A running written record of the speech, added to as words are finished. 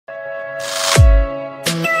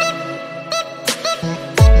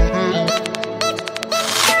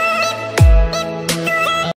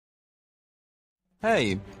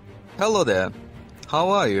Hey, hello there. How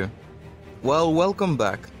are you? Well, welcome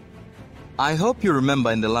back. I hope you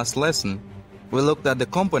remember in the last lesson, we looked at the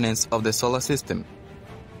components of the solar system.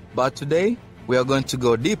 But today, we are going to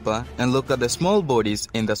go deeper and look at the small bodies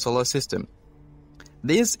in the solar system.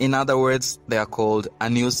 These, in other words, they are called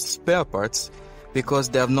unused spare parts because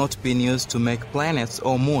they have not been used to make planets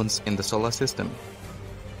or moons in the solar system.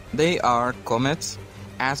 They are comets,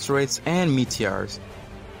 asteroids, and meteors.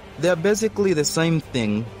 They are basically the same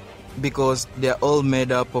thing because they are all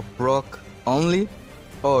made up of rock only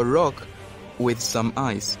or rock with some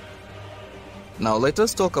ice. Now let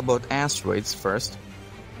us talk about asteroids first.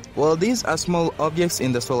 Well, these are small objects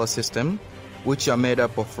in the solar system which are made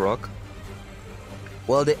up of rock.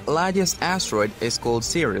 Well, the largest asteroid is called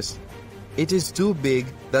Ceres. It is too big,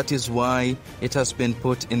 that is why it has been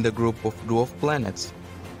put in the group of dwarf planets.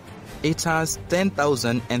 It has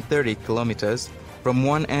 10,030 kilometers from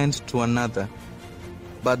one end to another.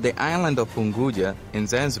 But the island of Unguja in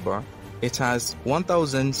Zanzibar, it has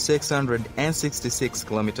 1,666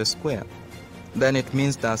 kilometers square. Then it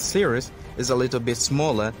means that Ceres is a little bit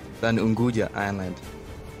smaller than Unguja Island.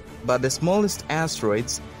 But the smallest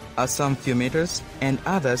asteroids are some few meters and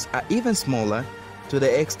others are even smaller to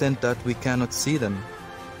the extent that we cannot see them.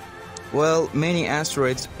 Well, many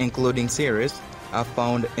asteroids, including Ceres, are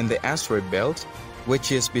found in the asteroid belt,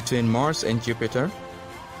 which is between Mars and Jupiter.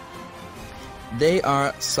 There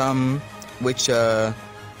are some which are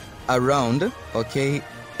around,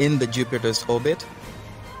 in the Jupiter's orbit.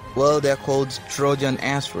 Well, they are called Trojan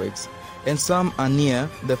asteroids, and some are near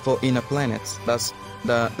the four inner planets.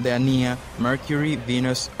 They are near Mercury,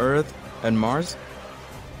 Venus, Earth, and Mars,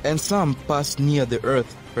 and some pass near the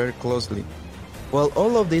Earth very closely. Well,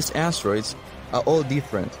 all of these asteroids are all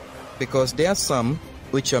different because there are some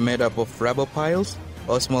which are made up of rubber piles,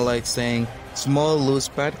 or more like saying small loose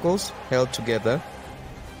particles held together.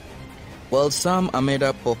 Well, some are made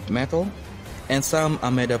up of metal, and some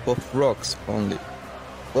are made up of rocks only.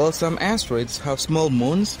 Well, some asteroids have small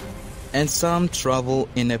moons, and some travel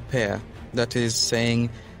in a pair. That is saying,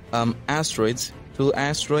 two asteroids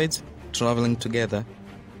traveling together.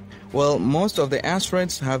 Well, most of the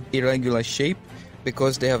asteroids have irregular shape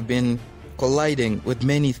because they have been colliding with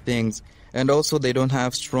many things, and also they don't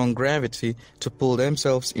have strong gravity to pull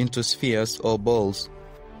themselves into spheres or balls.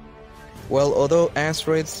 Well, although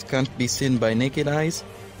asteroids can't be seen by naked eyes,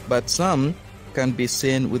 but some can be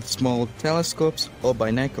seen with small telescopes or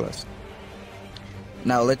binoculars.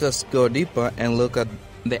 Now let us go deeper and look at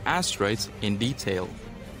the asteroids in detail.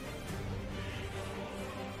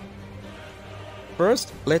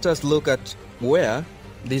 First, let us look at where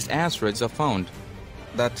these asteroids are found.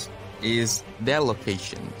 That is their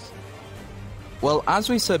locations. Well, as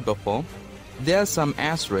we said before, there are some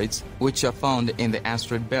asteroids which are found in the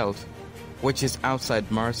asteroid belt, which is outside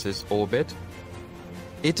Mars's orbit.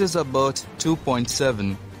 It is about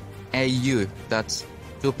 2.7 AU, that's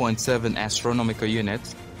 2.7 astronomical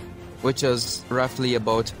units, which is roughly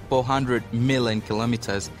about 400 million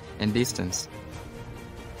kilometers in distance.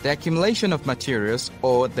 The accumulation of materials,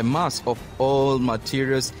 or the mass of all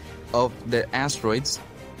materials of the asteroids,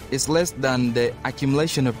 is less than the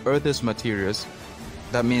accumulation of Earth's materials.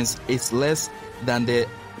 That means it's less than the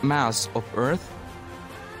mass of Earth.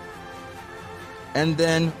 And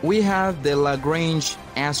then we have the Lagrange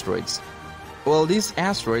asteroids. Well, these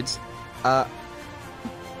asteroids are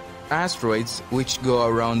asteroids which go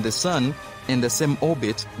around the Sun in the same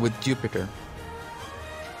orbit with Jupiter.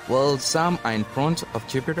 Well, some are in front of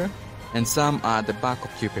Jupiter and some are at the back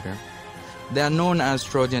of Jupiter. They are known as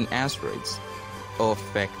Trojan asteroids or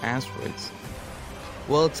fake asteroids.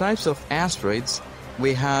 Well, types of asteroids,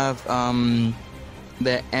 we have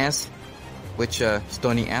the S, which are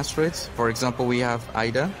stony asteroids. For example, we have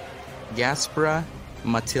Ida, Gaspra,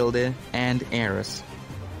 Matilde, and Eris.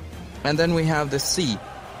 And then we have the C,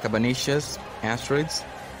 carbonaceous asteroids.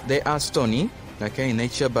 They are stony, in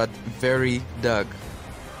nature, but very dark.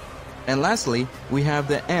 And lastly, we have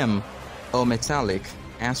the M, or metallic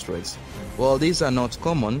asteroids. Well, these are not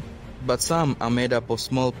common, but some are made up of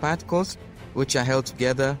small particles which are held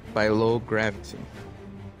together by low gravity.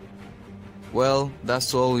 Well,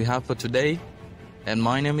 that's all we have for today, and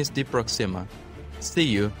my name is Dee Proxima. See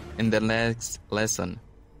you in the next lesson.